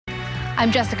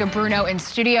I'm Jessica Bruno in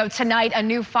studio tonight. A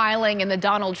new filing in the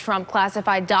Donald Trump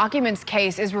classified documents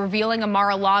case is revealing a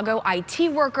Mar-a-Lago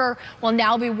IT worker will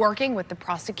now be working with the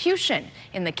prosecution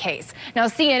in the case. Now,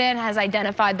 CNN has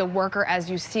identified the worker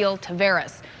as Yuscil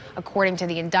Taveras. According to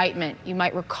the indictment, you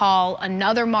might recall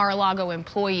another Mar-a-Lago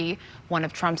employee, one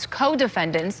of Trump's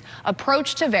co-defendants,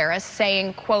 approached Taveras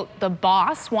saying, quote, the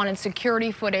boss wanted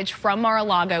security footage from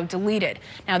Mar-a-Lago deleted.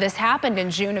 Now, this happened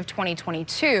in June of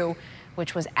 2022.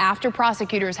 Which was after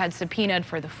prosecutors had subpoenaed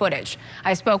for the footage.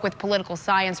 I spoke with political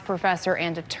science professor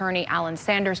and attorney Alan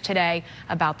Sanders today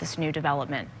about this new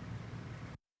development.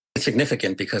 It's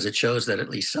significant because it shows that at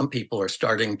least some people are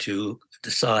starting to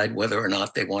decide whether or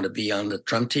not they want to be on the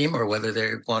Trump team or whether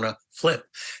they want to flip.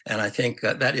 And I think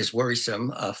that is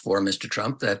worrisome for Mr.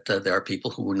 Trump, that there are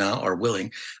people who now are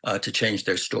willing to change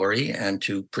their story and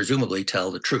to presumably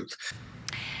tell the truth.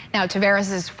 Now,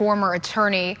 Taveras' former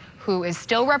attorney, who is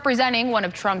still representing one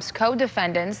of Trump's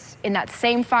co-defendants in that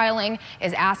same filing,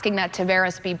 is asking that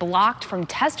Taveras be blocked from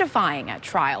testifying at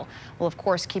trial. We'll, of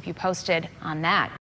course, keep you posted on that.